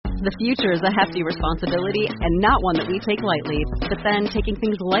The future is a hefty responsibility and not one that we take lightly. But then, taking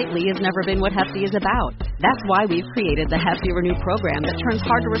things lightly has never been what Hefty is about. That's why we've created the Hefty Renew program that turns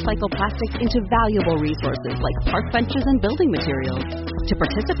hard-to-recycle plastics into valuable resources like park benches and building materials. To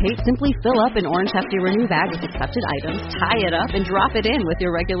participate, simply fill up an orange Hefty Renew bag with accepted items, tie it up, and drop it in with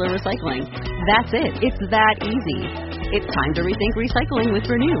your regular recycling. That's it. It's that easy. It's time to rethink recycling with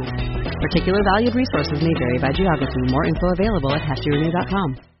Renew. Particular valued resources may vary by geography. More info available at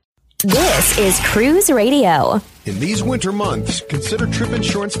heftyrenew.com. This is Cruise Radio. In these winter months, consider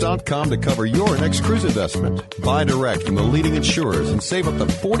tripinsurance.com to cover your next cruise investment. Buy direct from the leading insurers and save up to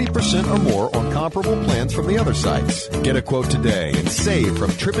 40% or more on comparable plans from the other sites. Get a quote today and save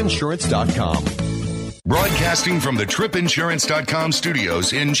from tripinsurance.com. Broadcasting from the tripinsurance.com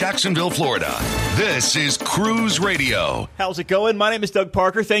studios in Jacksonville, Florida. This is Cruise Radio. How's it going? My name is Doug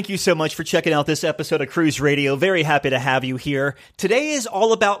Parker. Thank you so much for checking out this episode of Cruise Radio. Very happy to have you here. Today is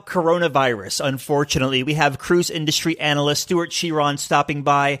all about coronavirus. Unfortunately, we have cruise industry analyst Stuart Chiron stopping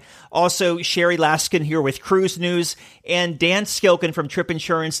by. Also, Sherry Laskin here with Cruise News, and Dan Skilkin from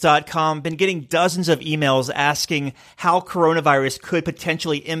tripinsurance.com. Been getting dozens of emails asking how coronavirus could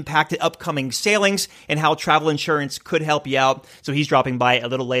potentially impact the upcoming sailings and how travel insurance could help you out. So he's dropping by a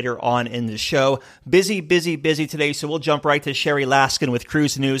little later on in the show. Busy today, so we'll jump right to Sherry Laskin with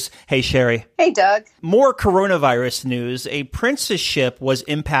Cruise News. Hey, Sherry. Hey, Doug. More coronavirus news. A Princess ship was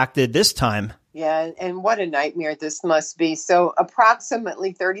impacted this time. Yeah, and what a nightmare this must be. So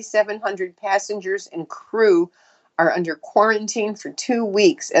approximately 3,700 passengers and crew are under quarantine for 2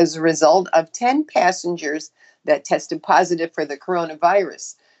 weeks as a result of 10 passengers that tested positive for the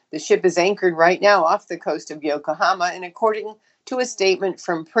coronavirus. The ship is anchored right now off the coast of Yokohama, and according to a statement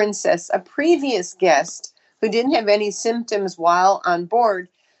from Princess, a previous guest who didn't have any symptoms while on board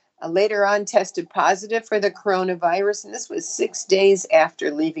later on tested positive for the coronavirus, and this was 6 days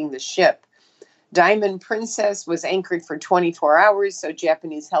after leaving the ship. Diamond Princess was anchored for 24 hours so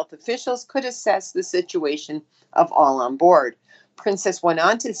Japanese health officials could assess the situation of all on board. Princess went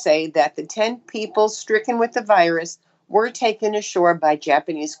on to say that the 10 people stricken with the virus were taken ashore by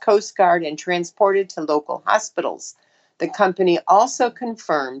Japanese Coast Guard and transported to local hospitals. The company also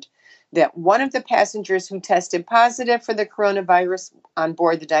confirmed that one of the passengers who tested positive for the coronavirus on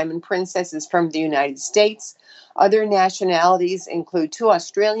board the Diamond Princess is from the United States. Other nationalities include 2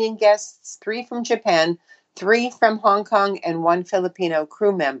 Australian guests, 3 from Japan, 3 from Hong Kong, and 1 Filipino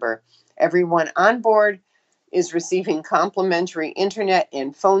crew member. Everyone on board is receiving complimentary internet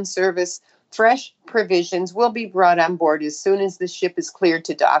and phone service. Fresh provisions will be brought on board as soon as the ship is cleared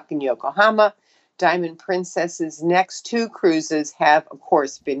to dock in Yokohama. Diamond Princess's next 2 cruises have, of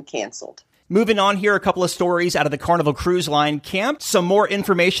course, been canceled. Moving on here, a couple of stories out of the Carnival Cruise Line camp. Some more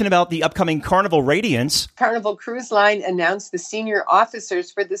information about the upcoming Carnival Radiance. Carnival Cruise Line announced the senior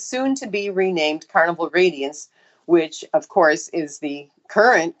officers for the soon-to-be renamed Carnival Radiance, which, of course, is the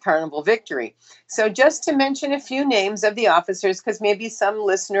current Carnival Victory. So just to mention a few names of the officers, because maybe some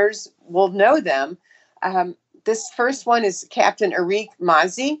listeners will know them. This first one is Captain Arik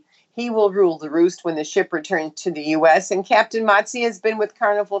Mazzi. He will rule the roost when the ship returns to the U.S. And Captain Mazzi has been with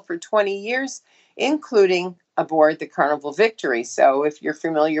Carnival for 20 years, including aboard the Carnival Victory. So if you're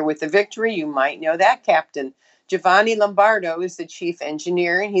familiar with the Victory, you might know that captain. Giovanni Lombardo is the chief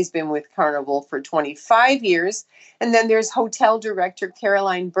engineer, and he's been with Carnival for 25 years. And then there's hotel director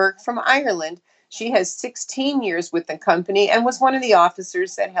Caroline Burke from Ireland. She has 16 years with the company and was one of the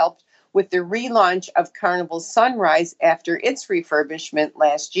officers that helped with the relaunch of Carnival Sunrise after its refurbishment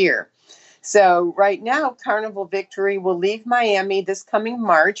last year. So right now, Carnival Victory will leave Miami this coming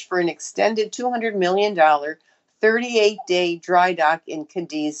March for an extended $200 million 38-day dry dock in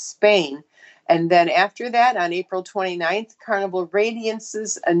Cadiz, Spain. And then after that, on April 29th, Carnival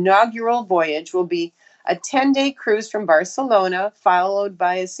Radiance's inaugural voyage will be a 10-day cruise from Barcelona, followed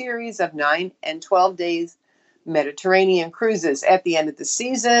by a series of 9 and 12 days Mediterranean cruises. At the end of the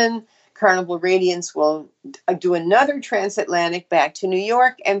season, Carnival Radiance will do another transatlantic back to New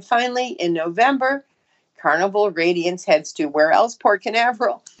York. And finally, in November, Carnival Radiance heads to where else? Port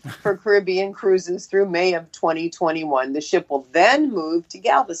Canaveral for Caribbean cruises through May of 2021. The ship will then move to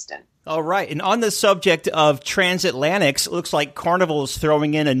Galveston. All right. And on the subject of transatlantics, it looks like Carnival is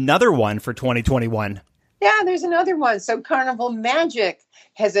throwing in another one for 2021. Yeah, there's another one. So Carnival Magic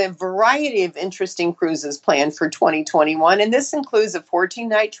has a variety of interesting cruises planned for 2021. And this includes a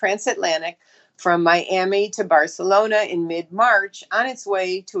 14-night transatlantic from Miami to Barcelona in mid-March on its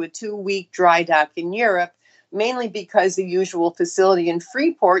way to a 2-week dry dock in Europe, mainly because the usual facility in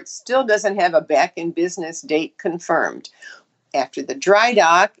Freeport still doesn't have a back-in-business date confirmed. After the dry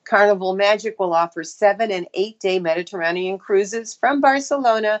dock, Carnival Magic will offer 7- and 8-day Mediterranean cruises from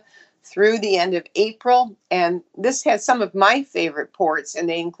Barcelona through the end of April. And this has some of my favorite ports, and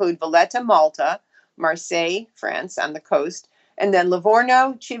they include Valletta, Malta, Marseille, France on the coast, and then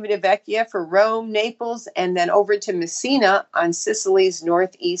Livorno, Civitavecchia for Rome, Naples, and then over to Messina on Sicily's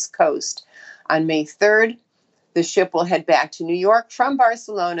northeast coast. On May 3rd, the ship will head back to New York from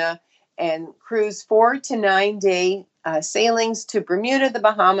Barcelona and cruise 4 to 9 day sailings to Bermuda, the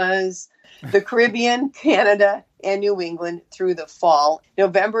Bahamas, the Caribbean, Canada, and New England through the fall.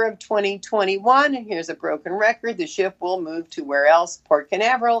 November of 2021, and here's a broken record, the ship will move to where else? Port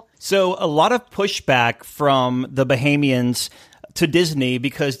Canaveral. So a lot of pushback from the Bahamians to Disney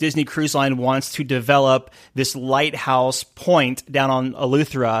because Disney Cruise Line wants to develop this lighthouse point down on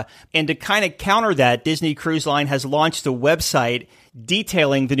Eleuthera. And to kind of counter that, Disney Cruise Line has launched a website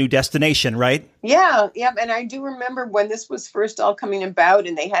detailing the new destination, right? Yeah. And I do remember when this was first all coming about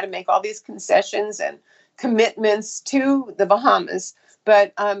and they had to make all these concessions and commitments to the Bahamas.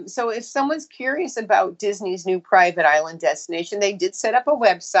 But so if someone's curious about Disney's new private island destination, they did set up a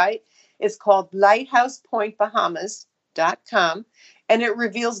website. It's called lighthousepointbahamas.com, and it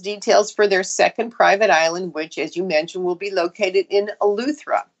reveals details for their second private island, which, as you mentioned, will be located in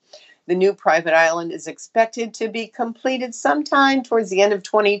Eleuthera. The new private island is expected to be completed sometime towards the end of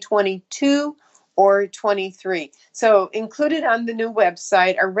 2022 or 23. So included on the new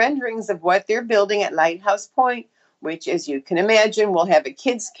website are renderings of what they're building at Lighthouse Point, which, as you can imagine, will have a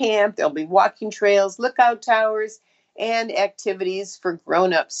kids camp. There'll be walking trails, lookout towers, and activities for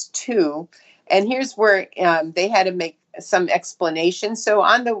grown-ups too. And here's where they had to make some explanation. So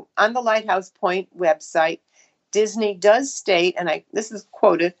on the Lighthouse Point website, Disney does state, and this is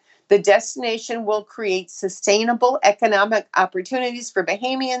quoted, the destination will create sustainable economic opportunities for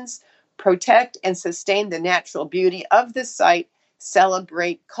Bahamians, protect and sustain the natural beauty of the site,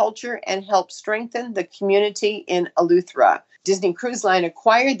 celebrate culture, and help strengthen the community in Eleuthera. Disney Cruise Line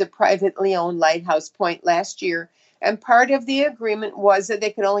acquired the privately owned Lighthouse Point last year, and part of the agreement was that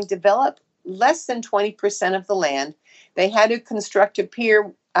they could only develop less than 20% of the land. They had to construct a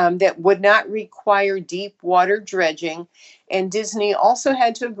pier that would not require deep water dredging. And Disney also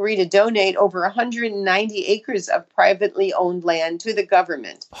had to agree to donate over 190 acres of privately owned land to the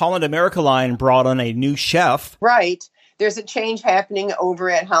government. Holland America Line brought on a new chef. Right. There's a change happening over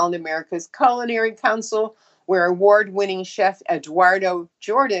at Holland America's Culinary Council, where award-winning chef Eduardo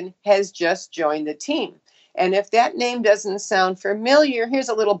Jordan has just joined the team. And if that name doesn't sound familiar, here's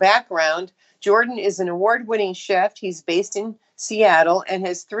a little background. Jordan is an award-winning chef. He's based in Seattle and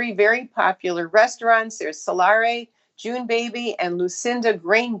has 3 very popular restaurants. There's Solare, June Baby, and Lucinda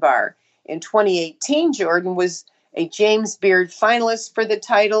Grain Bar. In 2018, Jordan was a James Beard finalist for the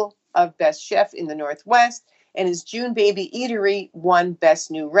title of Best Chef in the Northwest, and his June Baby Eatery won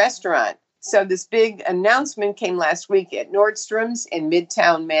Best New Restaurant. So this big announcement came last week at Nordstrom's in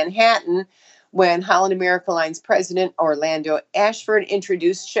Midtown Manhattan, when Holland America Line's president Orlando Ashford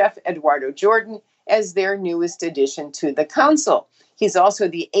introduced Chef Eduardo Jordan as their newest addition to the council. He's also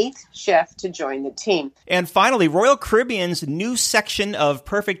the 8th chef to join the team. And finally, Royal Caribbean's new section of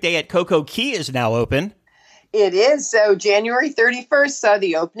Perfect Day at Coco Cay is now open. It is. So January 31st saw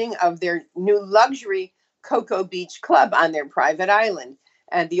the opening of their new luxury Cocoa Beach Club on their private island.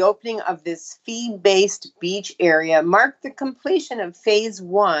 And the opening of this fee-based beach area marked the completion of Phase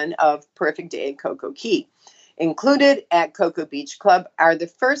 1 of Perfect Day at Coco Cay. Included at Cocoa Beach Club are the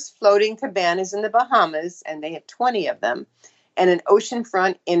first floating cabanas in the Bahamas, and they have 20 of them, and an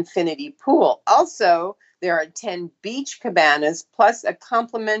oceanfront infinity pool. Also, there are 10 beach cabanas, plus a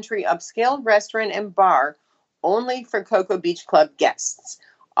complimentary upscale restaurant and bar only for Cocoa Beach Club guests.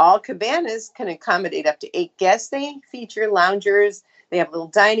 All cabanas can accommodate up to 8 guests. They feature loungers. They have a little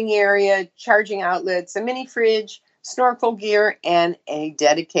dining area, charging outlets, a mini fridge, snorkel gear, and a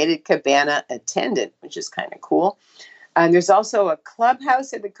dedicated cabana attendant, which is kind of cool. And there's also a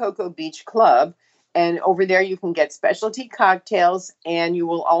clubhouse at the Cocoa Beach Club. And over there you can get specialty cocktails, and you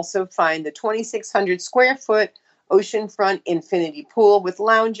will also find the 2,600 square foot oceanfront infinity pool with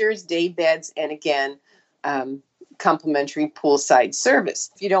loungers, day beds, and again, complimentary poolside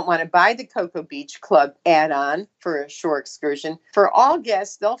service. If you don't want to buy the Cocoa Beach Club add-on for a shore excursion, for all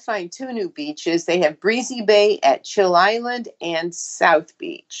guests, they'll find 2 new beaches. They have Breezy Bay at Chill Island and South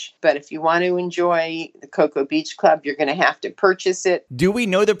Beach. But if you want to enjoy the Cocoa Beach Club, you're going to have to purchase it. Do we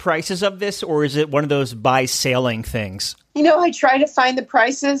know the prices of this, or is it one of those buy sailing things? You know, I try to find the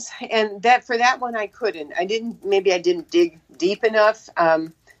prices, and for that one I couldn't. Maybe I didn't dig deep enough.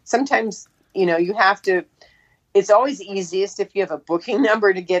 Sometimes, you have to it's always easiest if you have a booking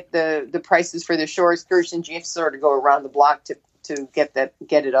number to get the prices for the shore excursions. You have to sort of go around the block to get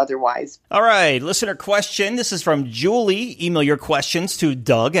it otherwise. All right, listener question. This is from Julie. Email your questions to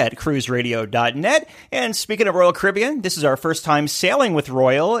Doug@cruiseradio.net. And speaking of Royal Caribbean, this is our first time sailing with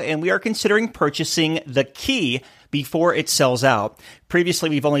Royal, and we are considering purchasing the Key before it sells out. Previously,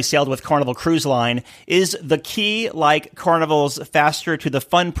 we've only sailed with Carnival Cruise Line. Is the Key like Carnival's Faster to the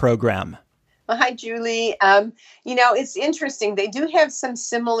Fun program? Well, hi, Julie. It's interesting. They do have some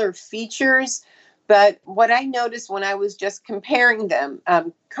similar features, but what I noticed when I was just comparing them,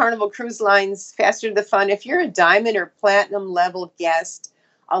 Carnival Cruise Line's Faster to the Fun, if you're a Diamond or Platinum level guest,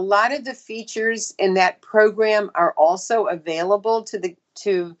 a lot of the features in that program are also available to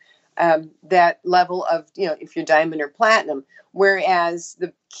that level of, if you're Diamond or Platinum, whereas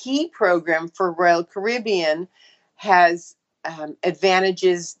the Key program for Royal Caribbean has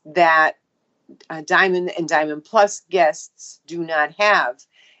advantages that Diamond and Diamond Plus guests do not have.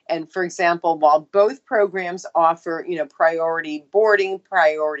 And for example, while both programs offer, priority boarding,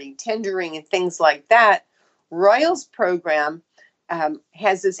 priority tendering, and things like that, Royal's program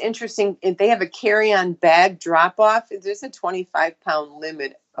has this interesting, they have a carry-on bag drop-off. There's a 25-pound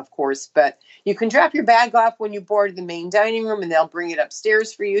limit, of course, but you can drop your bag off when you board the main dining room, and they'll bring it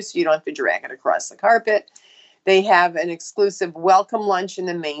upstairs for you so you don't have to drag it across the carpet. They have an exclusive welcome lunch in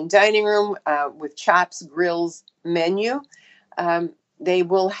the main dining room with Chops Grills menu. They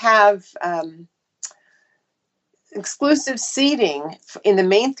will have exclusive seating in the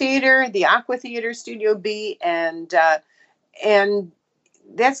main theater, the Aqua Theater, Studio B, and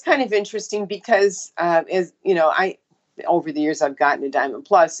that's kind of interesting because, over the years I've gotten a Diamond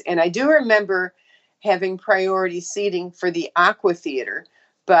Plus, and I do remember having priority seating for the Aqua Theater.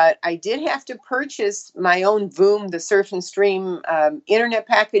 But I did have to purchase my own Voom, the Surf and Stream internet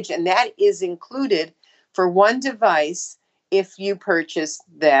package, and that is included for one device if you purchase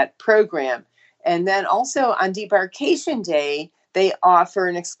that program. And then also on debarkation day, they offer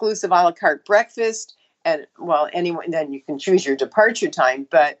an exclusive a la carte breakfast, and then you can choose your departure time,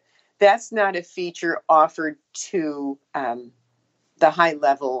 but that's not a feature offered to the high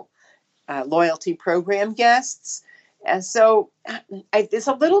level loyalty program guests. And so it's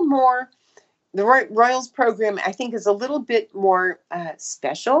a little more, the Royals program, I think, is a little bit more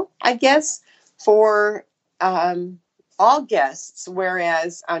special, I guess, for all guests,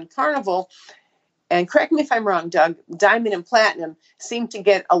 whereas on Carnival, and correct me if I'm wrong, Doug, Diamond and Platinum seem to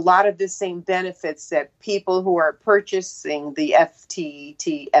get a lot of the same benefits that people who are purchasing the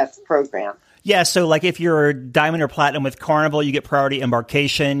FTTF program. Yeah, so like if you're Diamond or Platinum with Carnival, you get priority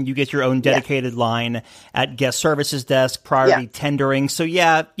embarkation, you get your own dedicated line at guest services desk, priority tendering. So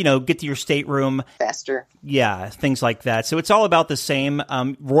get to your stateroom faster. Yeah, things like that. So it's all about the same.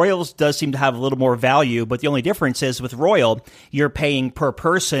 Royals does seem to have a little more value, but the only difference is with Royal, you're paying per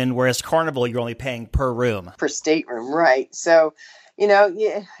person, whereas Carnival, you're only paying per room. Per stateroom, right. So,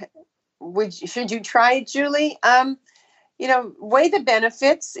 should you try it, Julie? Weigh the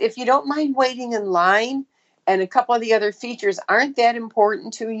benefits. If you don't mind waiting in line and a couple of the other features aren't that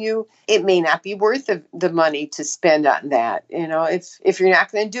important to you, it may not be worth the money to spend on that. If you're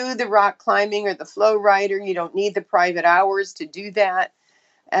not going to do the rock climbing or the flow rider, you don't need the private hours to do that.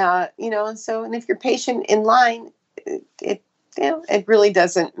 And if you're patient in line, it really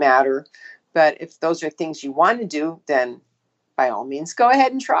doesn't matter. But if those are things you want to do, then by all means, go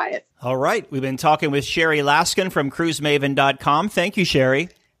ahead and try it. All right. We've been talking with Sherry Laskin from CruiseMaven.com. Thank you, Sherry.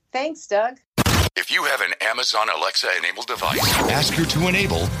 Thanks, Doug. If you have an Amazon Alexa-enabled device, ask her to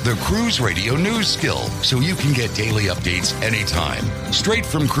enable the Cruise Radio News skill so you can get daily updates anytime, straight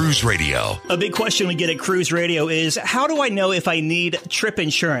from Cruise Radio. A big question we get at Cruise Radio is, how do I know if I need trip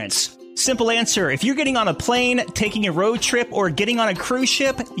insurance? Simple answer. If you're getting on a plane, taking a road trip, or getting on a cruise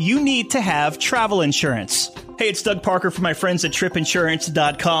ship, you need to have travel insurance. Hey, it's Doug Parker from my friends at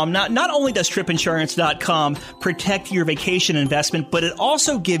TripInsurance.com. Not only does TripInsurance.com protect your vacation investment, but it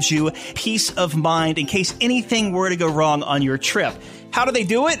also gives you peace of mind in case anything were to go wrong on your trip. How do they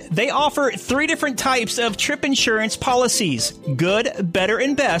do it? They offer 3 different types of trip insurance policies. Good, better,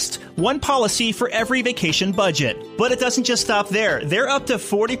 and best. One policy for every vacation budget. But it doesn't just stop there. They're up to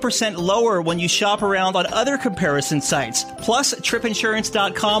 40% lower when you shop around on other comparison sites. Plus,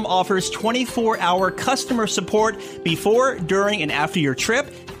 TripInsurance.com offers 24-hour customer support before, during, and after your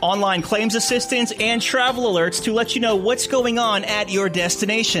trip, online claims assistance, and travel alerts to let you know what's going on at your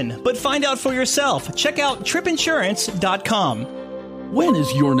destination. But find out for yourself. Check out TripInsurance.com. When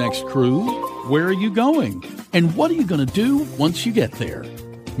is your next cruise? Where are you going? And what are you going to do once you get there?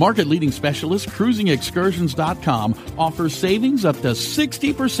 Market-leading specialist CruisingExcursions.com offers savings up to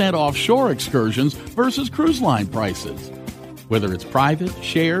 60% off shore excursions versus cruise line prices. Whether it's private,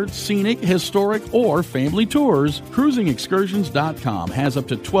 shared, scenic, historic, or family tours, CruisingExcursions.com has up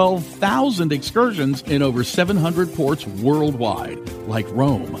to 12,000 excursions in over 700 ports worldwide, like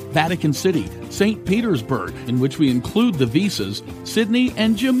Rome, Vatican City, St. Petersburg, in which we include the visas, Sydney,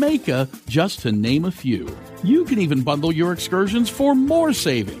 and Jamaica, just to name a few. You can even bundle your excursions for more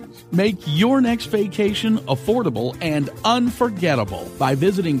savings. Make your next vacation affordable and unforgettable by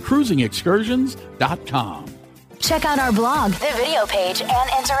visiting CruisingExcursions.com. Check out our blog, the video page, and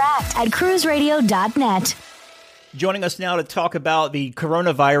interact at cruiseradio.net. Joining us now to talk about the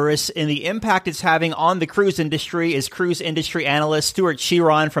coronavirus and the impact it's having on the cruise industry is cruise industry analyst Stuart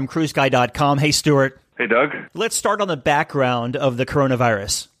Chiron from cruiseguy.com. Hey, Stuart. Hey, Doug. Let's start on the background of the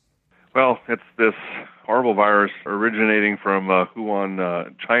coronavirus. Well, it's this horrible virus originating from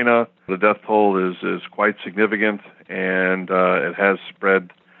Wuhan, China. The death toll is quite significant, and it has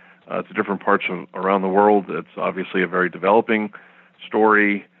spread to different parts of around the world. It's obviously a very developing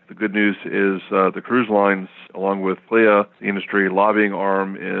story. The good news is the cruise lines, along with PLIA, the industry lobbying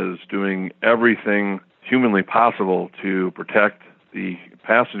arm, is doing everything humanly possible to protect the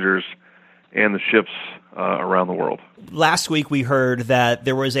passengers and the ships around the world. Last week we heard that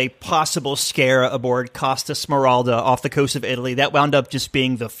there was a possible scare aboard Costa Smeralda off the coast of Italy. That wound up just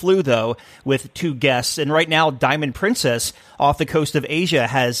being the flu, though, with 2 guests. And right now, Diamond Princess off the coast of Asia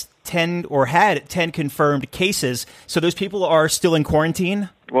has 10 or had 10 confirmed cases. So those people are still in quarantine?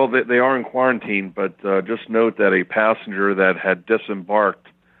 Well, they are in quarantine, but just note that a passenger that had disembarked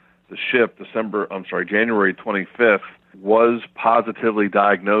the ship January 25th was positively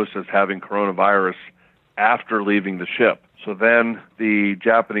diagnosed as having coronavirus after leaving the ship. So then the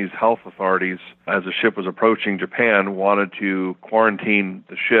Japanese health authorities, as the ship was approaching Japan, wanted to quarantine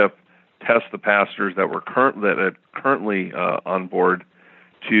the ship, test the passengers that were currently on board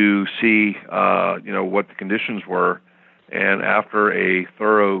to see what the conditions were. And after a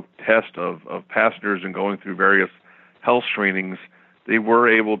thorough test of passengers and going through various health screenings, they were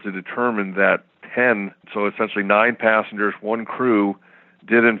able to determine that 10, so essentially 9 passengers, 1 crew,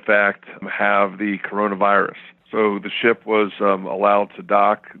 did in fact have the coronavirus. So the ship was allowed to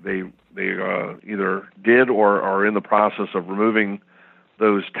dock. They either did or are in the process of removing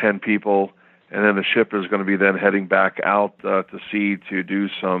those 10 people, and then the ship is going to be then heading back out to sea to do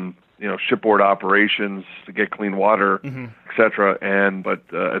some shipboard operations to get clean water, etc. But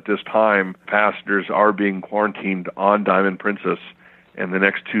at this time, passengers are being quarantined on Diamond Princess, and the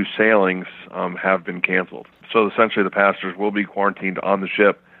next 2 sailings have been canceled. So essentially the passengers will be quarantined on the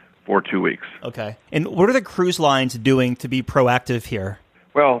ship for 2 weeks. Okay. And what are the cruise lines doing to be proactive here?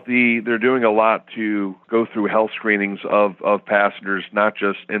 Well, they're doing a lot to go through health screenings of passengers, not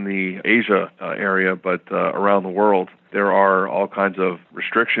just in the Asia area, but around the world. There are all kinds of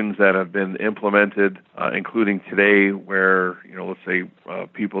restrictions that have been implemented, including today where, let's say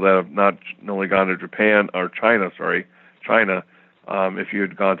people that have not only gone to China, if you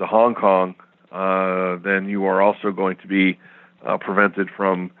had gone to Hong Kong, then you are also going to be prevented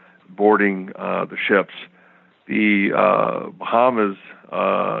from boarding the ships. The Bahamas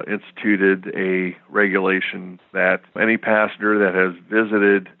instituted a regulation that any passenger that has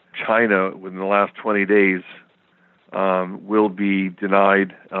visited China within the last 20 days will be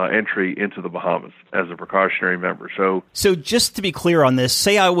denied entry into the Bahamas as a precautionary measure. So just to be clear on this,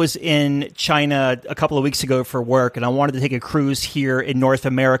 say I was in China a couple of weeks ago for work and I wanted to take a cruise here in North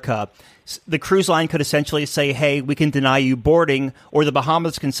America. The cruise line could essentially say, hey, we can deny you boarding, or the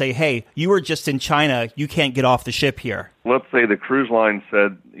Bahamas can say, hey, you were just in China, you can't get off the ship here. Let's say the cruise line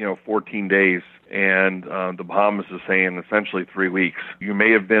said, 14 days, and the Bahamas is saying essentially 3 weeks. You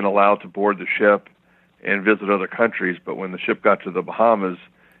may have been allowed to board the ship and visit other countries, but when the ship got to the Bahamas,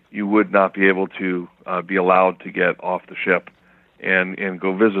 you would not be able to be allowed to get off the ship and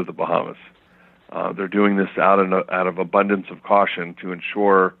go visit the Bahamas. They're doing this out of abundance of caution to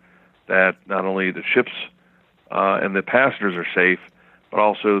ensure that not only the ships and the passengers are safe, but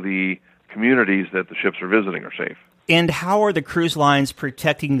also the communities that the ships are visiting are safe. And how are the cruise lines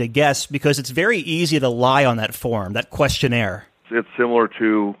protecting the guests? Because it's very easy to lie on that form, that questionnaire. It's similar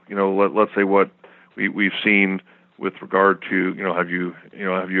to, let's say what we've seen with regard to, have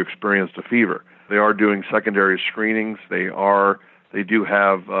you experienced a fever? They are doing secondary screenings. They do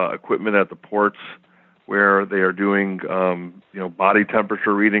have equipment at the ports where they are doing, body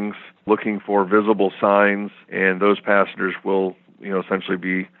temperature readings, looking for visible signs, and those passengers will, essentially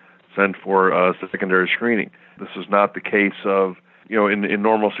be sent for secondary screening. This is not the case of, in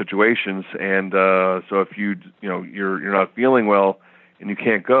normal situations, and so if you're not feeling well and you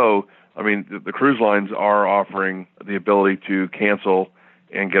can't go, I mean, the cruise lines are offering the ability to cancel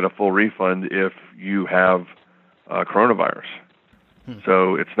and get a full refund if you have coronavirus.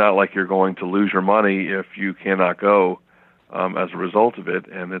 So it's not like you're going to lose your money if you cannot go as a result of it.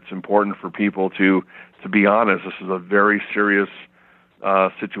 And it's important for people to be honest. This is a very serious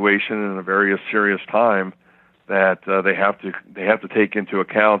situation and a very serious time that they have to take into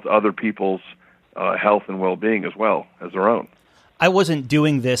account other people's health and well-being as well as their own. I wasn't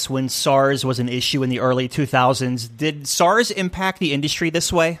doing this when SARS was an issue in the early 2000s. Did SARS impact the industry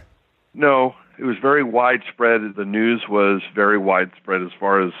this way? No, it was very widespread. The news was very widespread as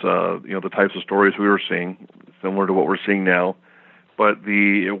far as the types of stories we were seeing, similar to what we're seeing now. But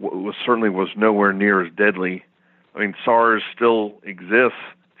it certainly was nowhere near as deadly. I mean, SARS still exists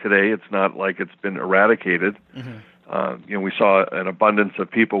today. It's not like it's been eradicated. Mm-hmm. We saw an abundance of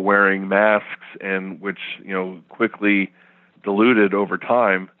people wearing masks, and which quickly diluted over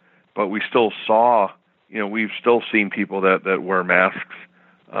time. But we still saw, we've still seen people that wear masks.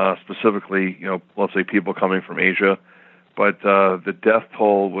 Specifically, let's say people coming from Asia, but the death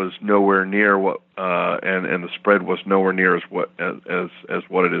toll was nowhere near what, and the spread was nowhere near as what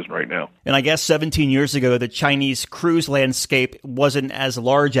it is right now. And I guess 17 years ago, the Chinese cruise landscape wasn't as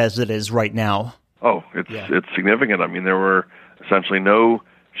large as it is right now. Oh, it's significant. I mean, there were essentially no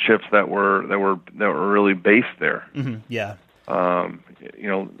ships that were really based there. Mm-hmm. Yeah.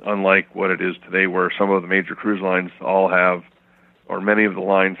 Unlike what it is today, where some of the major cruise lines all have, or many of the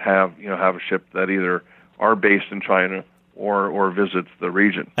lines have a ship that either are based in China or visits the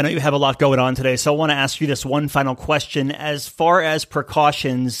region. I know you have a lot going on today, so I want to ask you this one final question. As far as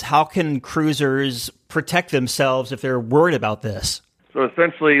precautions, how can cruisers protect themselves if they're worried about this? So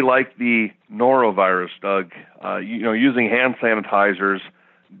essentially, like the norovirus, Doug, using hand sanitizers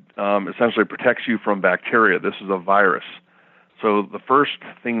essentially protects you from bacteria. This is a virus. So the first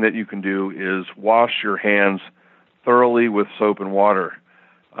thing that you can do is wash your hands thoroughly with soap and water.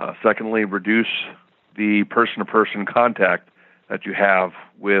 Secondly, reduce the person-to-person contact that you have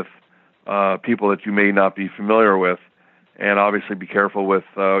with people that you may not be familiar with, and obviously be careful with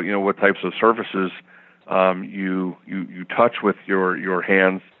what types of surfaces you touch with your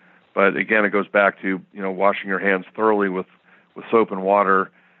hands. But again, it goes back to washing your hands thoroughly with soap and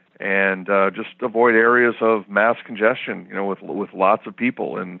water, and just avoid areas of mass congestion, with lots of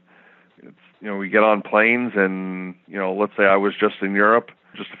people. And we get on planes, and let's say I was just in Europe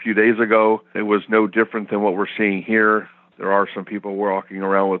just a few days ago. It was no different than what we're seeing here. There are some people walking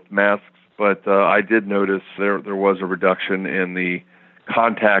around with masks, but I did notice there was a reduction in the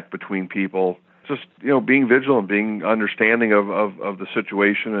contact between people. Just being vigilant, being understanding of the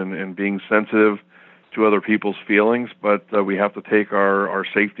situation, and being sensitive to other people's feelings. But we have to take our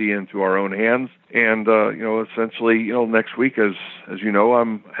safety into our own hands. And essentially, next week, as you know,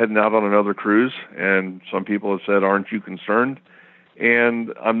 I'm heading out on another cruise, and some people have said, "Aren't you concerned?"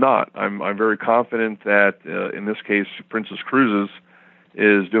 And I'm not. I'm very confident that in this case, Princess Cruises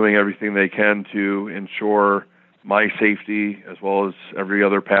is doing everything they can to ensure my safety, as well as every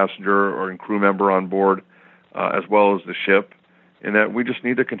other passenger or crew member on board, as well as the ship, and that we just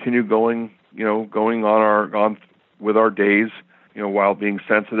need to continue going on with our days, while being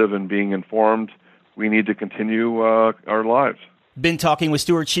sensitive and being informed. We need to continue our lives. Been talking with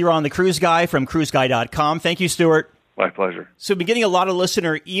Stuart Chiron, the cruise guy from cruiseguy.com. Thank you, Stuart. My pleasure. So, been getting a lot of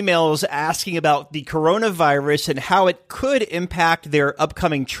listener emails asking about the coronavirus and how it could impact their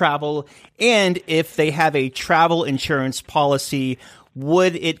upcoming travel, and if they have a travel insurance policy,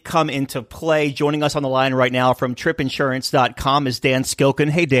 would it come into play? Joining us on the line right now from tripinsurance.com is Dan Skilkin.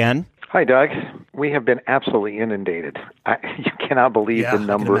 Hey, Dan. Hi, Doug. We have been absolutely inundated. You cannot believe the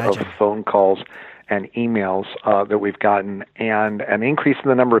number of phone calls and emails that we've gotten, and an increase in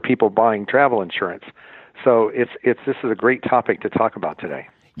the number of people buying travel insurance. So this is a great topic to talk about today.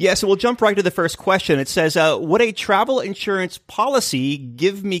 Yeah, so we'll jump right to the first question. It says, would a travel insurance policy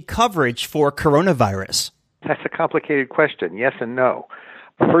give me coverage for coronavirus? That's a complicated question. Yes and no.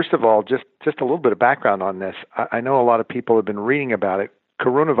 First of all, just a little bit of background on this. I know a lot of people have been reading about it.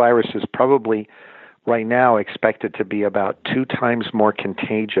 Coronavirus is probably right now expected to be about 2 times more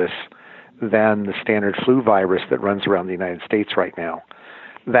contagious than the standard flu virus that runs around the United States right now.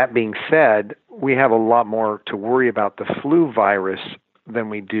 That being said, we have a lot more to worry about the flu virus than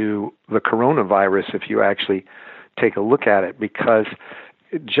we do the coronavirus if you actually take a look at it, because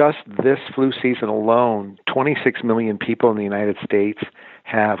just this flu season alone, 26 million people in the United States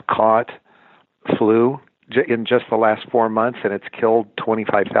have caught flu in just the last 4 months, and it's killed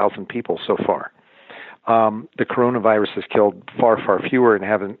 25,000 people so far. The coronavirus has killed far, far fewer and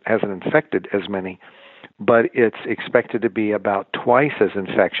hasn't infected as many. but it's expected to be about twice as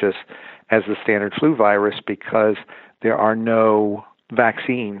infectious as the standard flu virus because there are no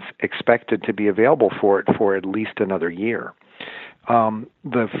vaccines expected to be available for it for at least another year.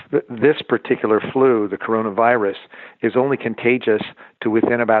 This particular flu, the coronavirus, is only contagious to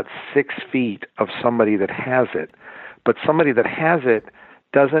within about 6 feet of somebody that has it. But somebody that has it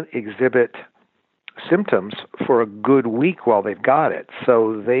doesn't exhibit symptoms for a good week while they've got it.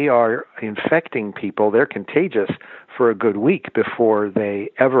 So they are infecting people. They're contagious for a good week before they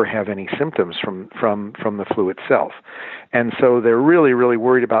ever have any symptoms from the flu itself. And so they're really, really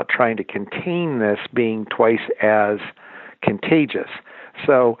worried about trying to contain this being twice as contagious.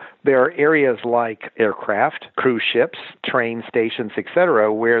 So there are areas like aircraft, cruise ships, train stations,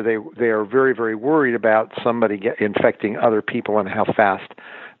 etc., where they are very, very worried about somebody infecting other people and how fast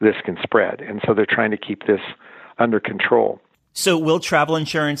this can spread. And so they're trying to keep this under control. So will travel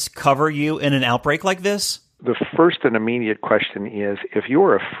insurance cover you in an outbreak like this? The first and immediate question is, if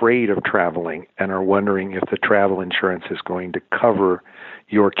you're afraid of traveling and are wondering if the travel insurance is going to cover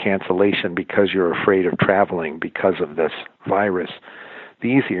your cancellation because you're afraid of traveling because of this virus, the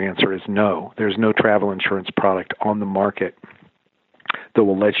easy answer is no. There's no travel insurance product on the market that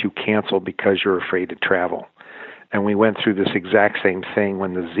will let you cancel because you're afraid to travel. And we went through this exact same thing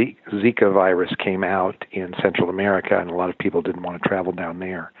when the Zika virus came out in Central America, and a lot of people didn't want to travel down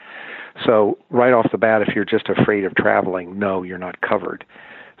there. So right off the bat, if you're just afraid of traveling, no, you're not covered.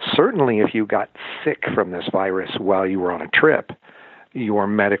 Certainly if you got sick from this virus while you were on a trip, your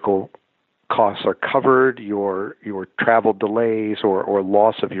medical costs are covered, your travel delays or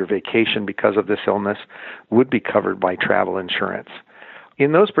loss of your vacation because of this illness would be covered by travel insurance.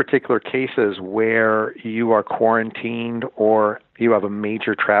 In those particular cases where you are quarantined or you have a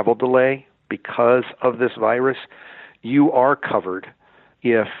major travel delay because of this virus, you are covered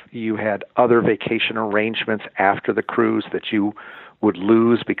if you had other vacation arrangements after the cruise that you would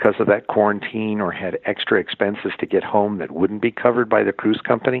lose because of that quarantine or had extra expenses to get home that wouldn't be covered by the cruise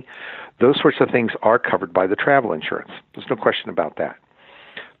company. Those sorts of things are covered by the travel insurance. There's no question about that.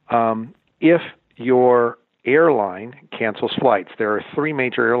 If your airline cancels flights, there are 3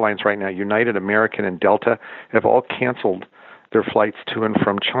 major airlines right now, United, American, and Delta, have all canceled their flights to and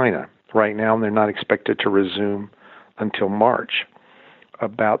from China right now, and they're not expected to resume until March.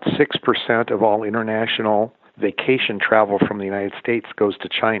 About 6% of all international vacation travel from the United States goes to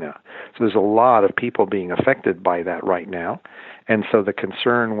China. So there's a lot of people being affected by that right now. And so the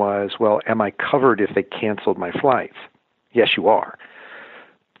concern was, well, am I covered if they canceled my flights? Yes, you are.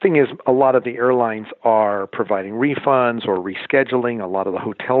 Thing is, a lot of the airlines are providing refunds or rescheduling. A lot of the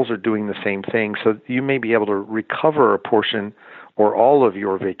hotels are doing the same thing. So you may be able to recover a portion or all of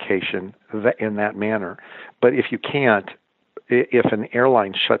your vacation in that manner. But if you can't, if an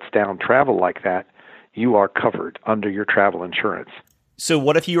airline shuts down travel like that, you are covered under your travel insurance. So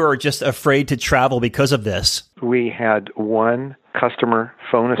what if you are just afraid to travel because of this? We had one customer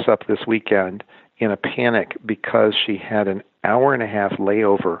phone us up this weekend in a panic because she had an hour-and-a-half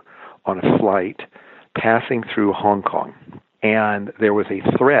layover on a flight passing through Hong Kong. And there was a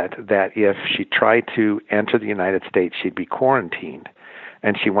threat that if she tried to enter the United States, she'd be quarantined.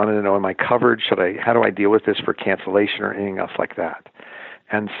 And she wanted to know, am I covered? How do I deal with this for cancellation or anything else like that?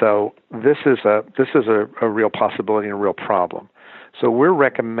 And so this is a real possibility and a real problem. So we're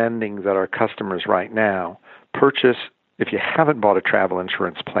recommending that our customers right now purchase, if you haven't bought a travel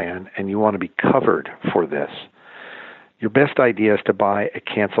insurance plan and you want to be covered for this, your best idea is to buy a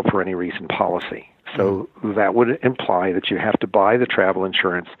cancel for any reason policy. So that would imply that you have to buy the travel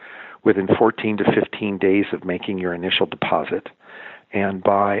insurance within 14 to 15 days of making your initial deposit and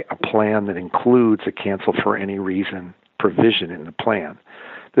buy a plan that includes a cancel for any reason provision in the plan.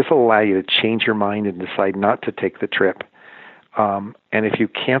 This will allow you to change your mind and decide not to take the trip. And if you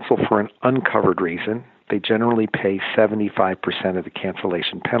cancel for an uncovered reason, they generally pay 75% of the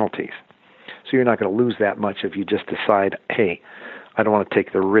cancellation penalties. So you're not going to lose that much if you just decide, hey, I don't want to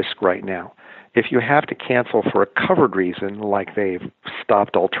take the risk right now. If you have to cancel for a covered reason, like they've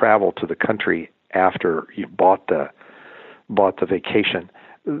stopped all travel to the country after you bought the vacation,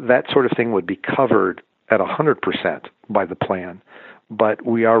 that sort of thing would be covered at 100% by the plan. But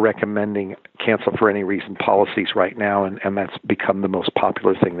we are recommending cancel for any reason policies right now, and that's become the most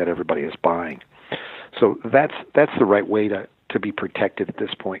popular thing that everybody is buying. So that's the right way to be protected at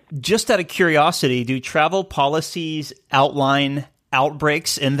this point. Just out of curiosity, do travel policies outline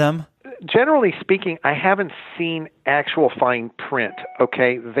outbreaks in them? Generally speaking, I haven't seen actual fine print.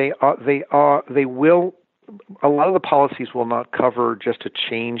 Okay, they will. A lot of the policies will not cover just a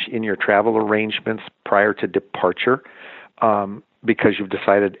change in your travel arrangements prior to departure, because you've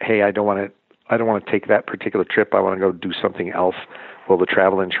decided, hey, I don't want I don't want to take that particular trip. I want to go do something else. Will the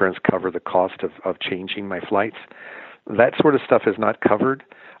travel insurance cover the cost of changing my flights? That sort of stuff is not covered.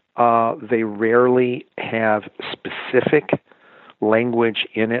 They rarely have specific language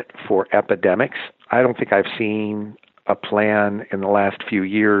in it for epidemics. I don't think I've seen a plan in the last few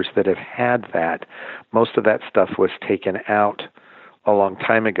years that have had that. Most of that stuff was taken out a long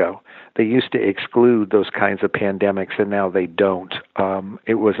time ago. They used to exclude those kinds of pandemics, and now they don't.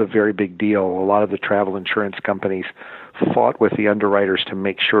 It was a very big deal. A lot of the travel insurance companies fought with the underwriters to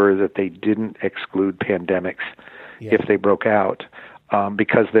make sure that they didn't exclude pandemics if they broke out,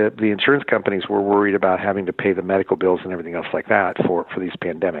 because the insurance companies were worried about having to pay the medical bills and everything else like that for these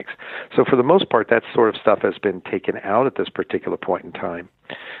pandemics. So for the most part, that sort of stuff has been taken out at this particular point in time.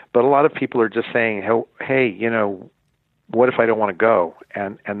 But a lot of people are just saying, hey, what if I don't want to go?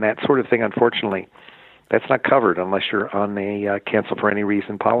 And that sort of thing, unfortunately, that's not covered unless you're on a cancel for any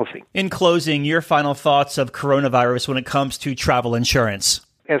reason policy. In closing, your final thoughts of coronavirus when it comes to travel insurance.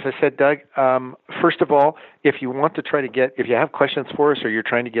 As I said, Doug, first of all, if you want to if you have questions for us or you're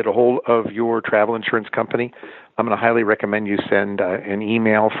trying to get a hold of your travel insurance company, I'm going to highly recommend you send an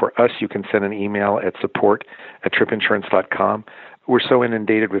email. For us, you can send an email at support@tripinsurance.com. We're so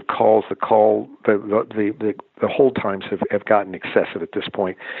inundated with calls. The hold times have gotten excessive at this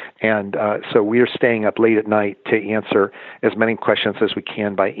point. And so we are staying up late at night to answer as many questions as we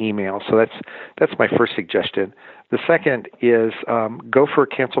can by email. So that's my first suggestion. The second is go for a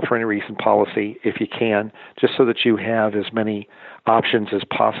cancel for any reason policy if you can, just so that you have as many options as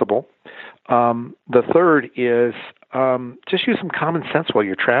possible. The third is just use some common sense while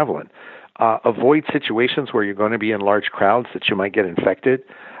you're traveling. Avoid situations where you're going to be in large crowds that you might get infected.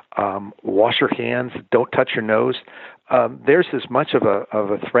 Wash your hands. Don't touch your nose. There's as much of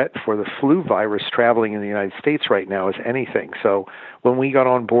a threat for the flu virus traveling in the United States right now as anything. So when we got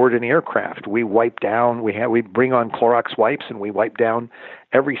on board an aircraft, we wipe down. We bring on Clorox wipes and we wipe down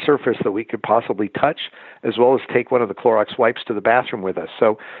every surface that we could possibly touch, as well as take one of the Clorox wipes to the bathroom with us.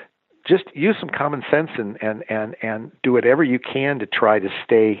 So just use some common sense and do whatever you can to try to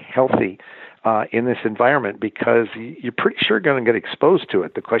stay healthy in this environment, because you're pretty sure going to get exposed to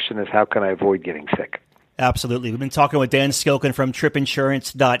it. The question is, how can I avoid getting sick? Absolutely. We've been talking with Dan Skilken from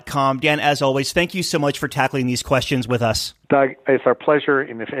tripinsurance.com. Dan, as always, thank you so much for tackling these questions with us. Doug, it's our pleasure.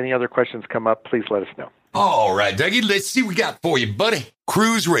 And if any other questions come up, please let us know. All right, Dougie, let's see what we got for you, buddy.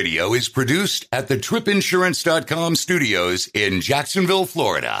 Cruise Radio is produced at the tripinsurance.com studios in Jacksonville,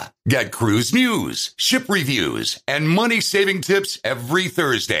 Florida. Get cruise news, ship reviews, and money-saving tips every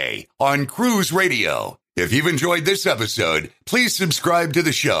Thursday on Cruise Radio. If you've enjoyed this episode, please subscribe to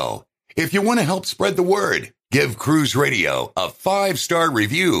the show. If you want to help spread the word, give Cruise Radio a 5-star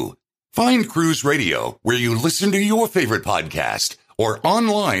review. Find Cruise Radio where you listen to your favorite podcast or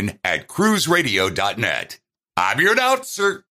online at cruiseradio.net. I'm your announcer,